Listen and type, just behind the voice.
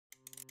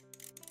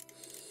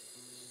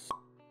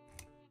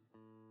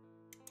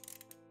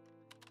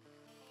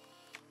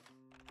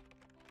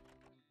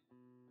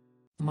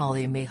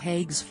Molly-Mae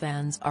Hague's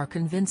fans are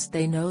convinced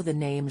they know the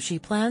name she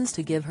plans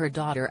to give her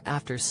daughter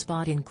after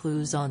spotting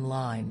clues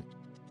online.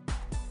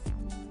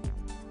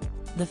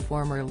 The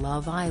former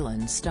Love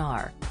Island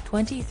star,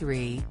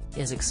 23,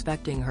 is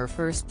expecting her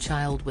first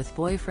child with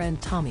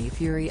boyfriend Tommy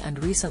Fury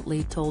and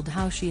recently told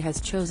how she has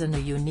chosen a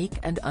unique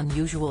and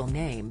unusual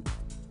name.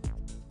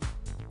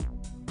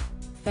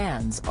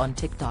 Fans on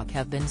TikTok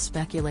have been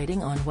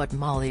speculating on what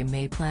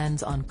Molly-Mae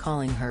plans on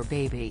calling her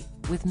baby,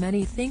 with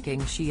many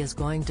thinking she is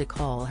going to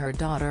call her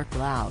daughter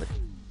Cloud.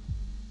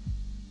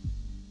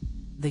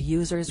 The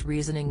user's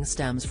reasoning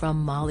stems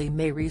from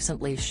Molly-Mae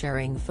recently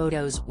sharing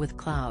photos with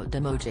cloud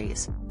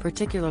emojis,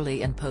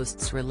 particularly in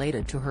posts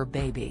related to her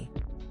baby.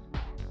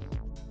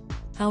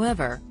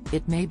 However,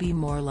 it may be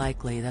more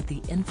likely that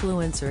the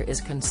influencer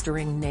is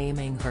considering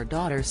naming her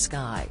daughter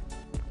Sky.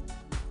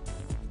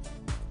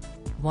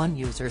 One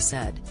user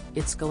said,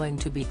 "It's going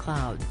to be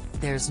Cloud,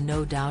 there's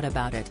no doubt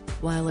about it,"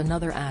 while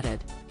another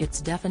added, "It's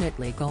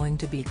definitely going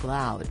to be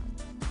Cloud."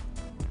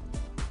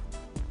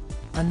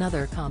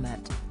 Another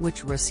comment,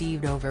 which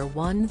received over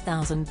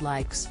 1,000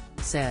 likes,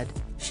 said,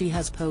 "She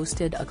has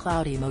posted a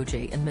cloud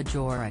emoji in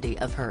majority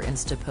of her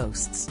Insta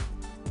posts.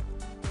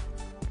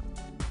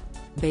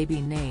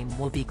 Baby name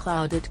will be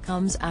Cloud." It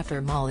comes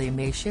after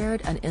Molly-Mae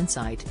shared an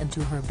insight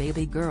into her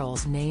baby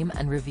girl's name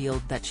and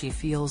revealed that she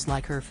feels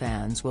like her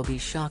fans will be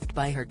shocked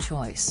by her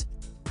choice.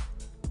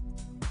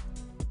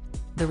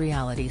 The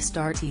reality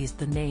star teased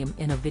the name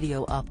in a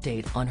video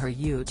update on her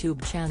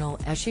YouTube channel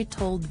as she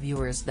told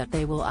viewers that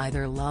they will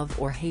either love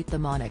or hate the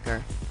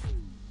moniker.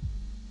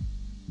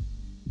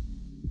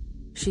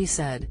 She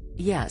said,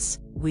 "Yes,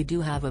 we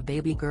do have a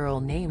baby girl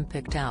name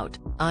picked out.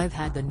 I've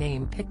had the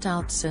name picked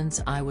out since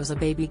I was a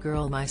baby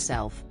girl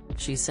myself,"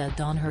 she said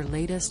on her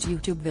latest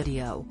YouTube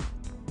video.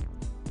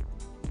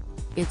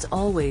 "It's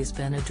always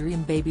been a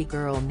dream baby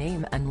girl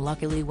name, and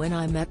luckily when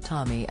I met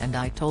Tommy and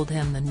I told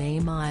him the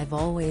name I've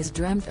always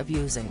dreamt of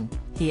using,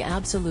 he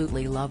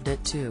absolutely loved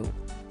it too.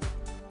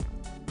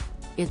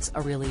 It's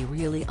a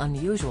really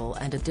unusual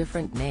and a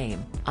different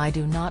name. I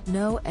do not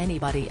know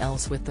anybody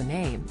else with the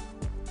name."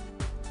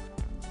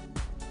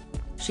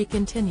 She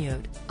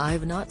continued,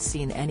 "I've not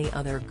seen any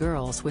other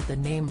girls with the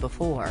name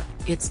before,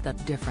 it's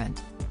that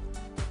different.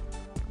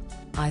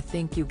 I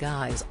think you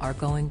guys are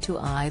going to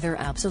either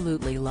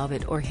absolutely love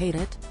it or hate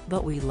it,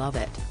 but we love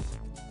it.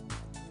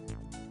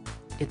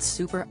 It's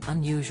super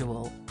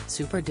unusual,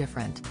 super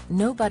different,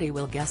 nobody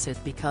will guess it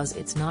because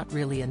it's not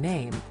really a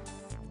name.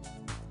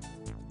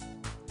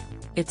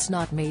 It's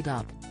not made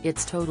up,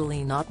 it's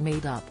totally not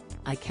made up,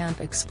 I can't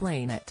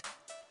explain it.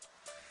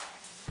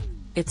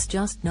 It's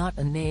just not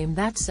a name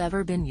that's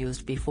ever been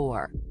used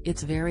before,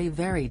 it's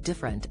very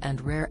different and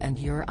rare, and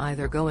you're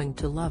either going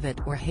to love it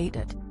or hate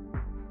it."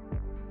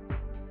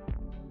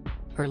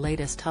 Her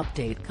latest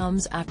update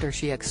comes after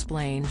she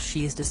explains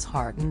she's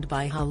disheartened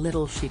by how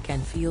little she can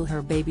feel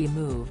her baby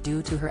move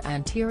due to her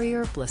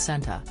anterior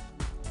placenta.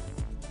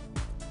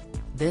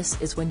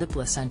 This is when the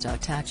placenta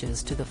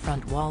attaches to the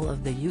front wall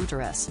of the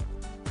uterus.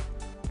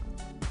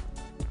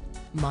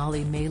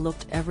 Molly-Mae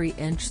looked every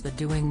inch the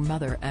doing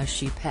mother as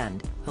she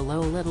penned,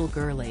 "Hello little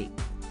girlie."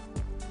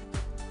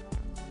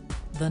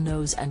 The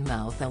nose and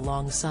mouth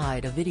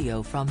alongside a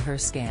video from her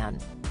scan.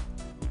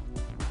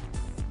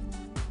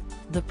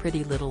 The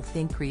Pretty Little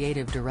Thing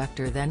creative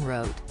director then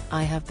wrote,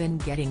 "I have been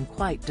getting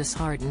quite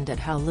disheartened at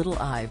how little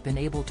I've been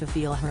able to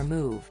feel her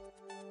move.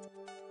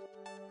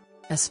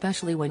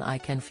 Especially when I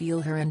can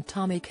feel her and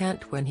Tommy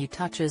can't when he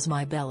touches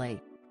my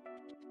belly.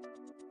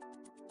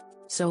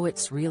 So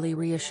it's really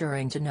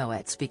reassuring to know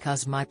it's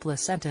because my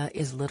placenta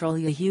is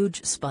literally a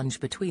huge sponge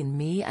between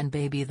me and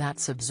baby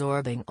that's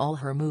absorbing all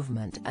her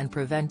movement and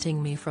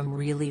preventing me from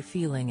really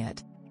feeling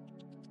it.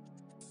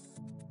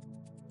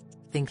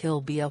 Think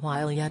it'll be a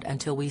while yet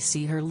until we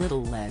see her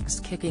little legs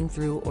kicking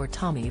through or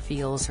Tommy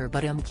feels her,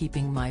 but I'm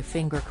keeping my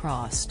finger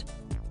crossed."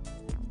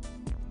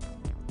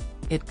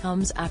 It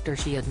comes after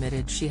she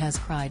admitted she has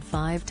cried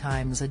 5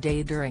 times a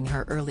day during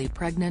her early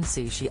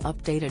pregnancy. She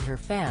updated her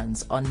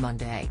fans on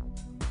Monday.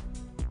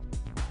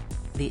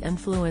 The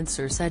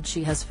influencer said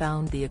she has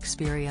found the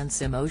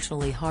experience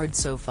emotionally hard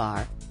so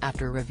far,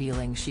 after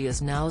revealing she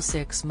is now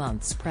 6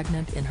 months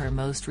pregnant in her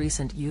most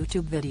recent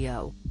YouTube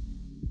video.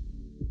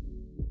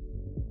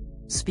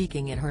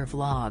 Speaking in her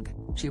vlog,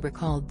 she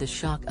recalled the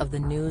shock of the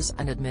news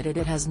and admitted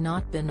it has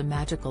not been a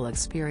magical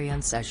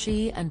experience as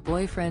she and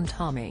boyfriend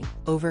Tommy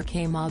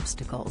overcame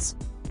obstacles.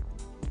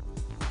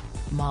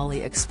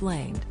 Molly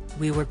explained,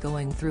 "We were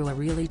going through a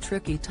really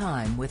tricky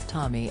time with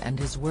Tommy and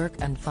his work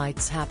and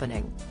fights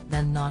happening,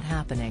 then not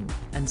happening,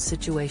 and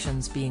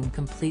situations being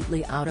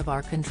completely out of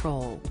our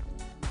control.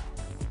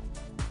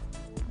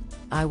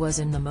 I was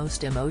in the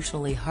most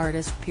emotionally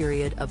hardest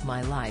period of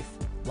my life,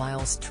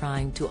 whilst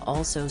trying to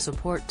also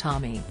support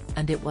Tommy,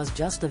 and it was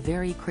just a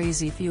very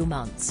crazy few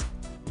months.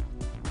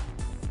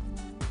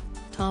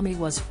 Tommy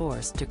was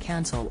forced to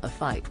cancel a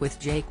fight with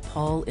Jake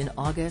Paul in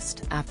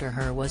August after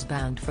her was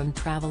banned from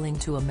traveling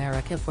to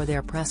America for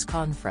their press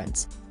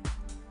conference.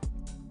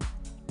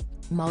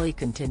 Molly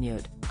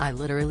continued, "I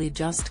literally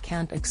just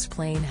can't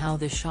explain how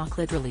the shock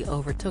literally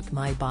overtook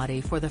my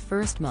body for the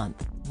first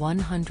month,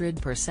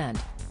 100%.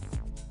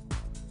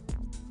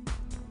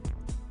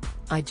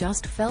 I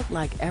just felt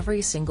like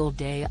every single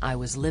day I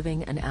was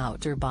living an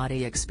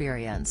outer-body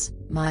experience.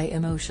 My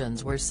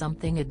emotions were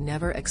something I'd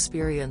never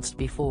experienced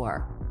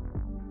before.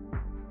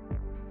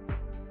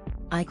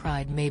 I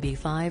cried maybe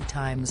 5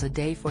 times a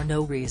day for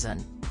no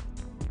reason.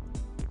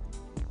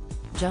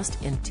 Just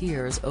in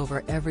tears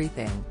over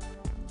everything.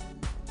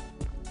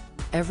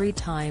 Every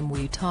time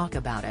we talk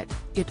about it,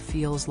 it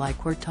feels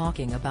like we're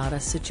talking about a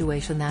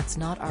situation that's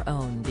not our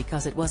own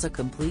because it was a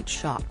complete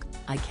shock,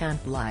 I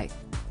can't lie."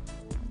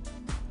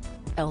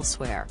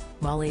 Elsewhere,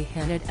 Molly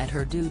hinted at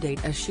her due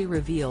date as she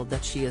revealed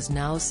that she is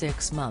now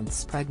 6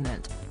 months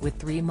pregnant, with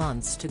 3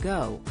 months to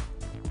go.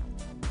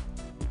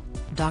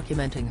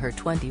 Documenting her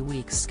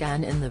 20-week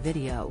scan in the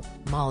video,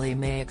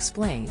 Molly-Mae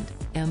explained,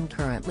 "I'm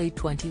currently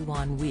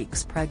 21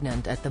 weeks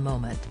pregnant at the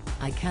moment.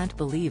 I can't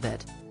believe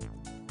it.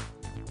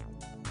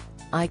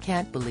 I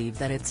can't believe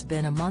that it's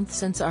been a month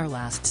since our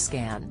last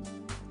scan.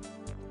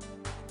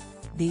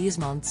 These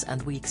months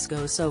and weeks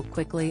go so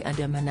quickly and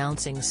I'm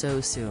announcing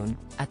so soon.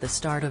 At the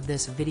start of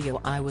this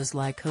video I was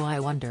like, oh, I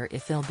wonder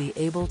if I'll be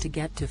able to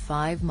get to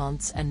 5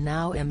 months, and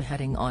now I'm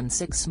heading on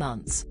 6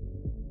 months."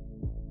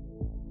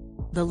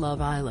 The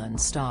Love Island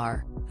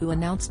star, who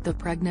announced the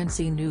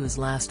pregnancy news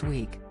last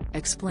week,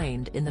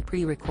 explained in the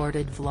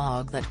pre-recorded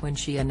vlog that when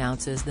she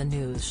announces the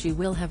news she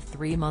will have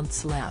 3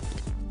 months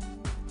left.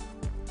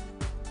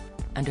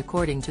 And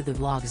according to the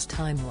vlog's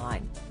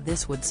timeline,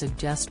 this would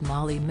suggest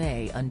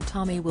Molly-Mae and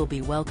Tommy will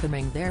be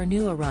welcoming their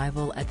new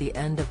arrival at the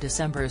end of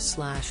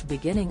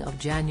December/beginning of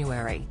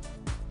January.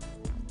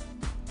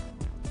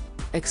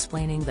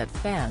 Explaining that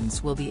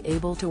fans will be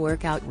able to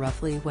work out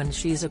roughly when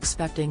she's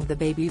expecting the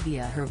baby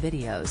via her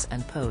videos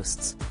and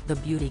posts, the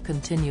beauty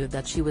continued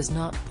that she was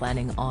not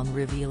planning on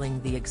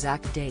revealing the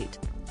exact date.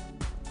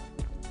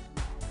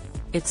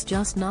 "It's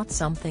just not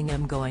something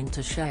I'm going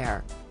to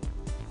share.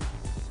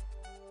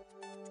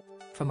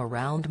 From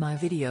around my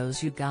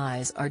videos you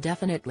guys are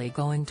definitely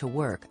going to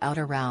work out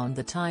around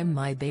the time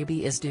my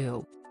baby is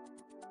due.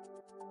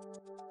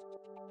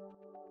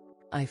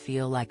 I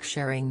feel like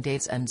sharing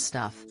dates and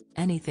stuff,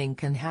 anything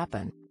can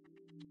happen."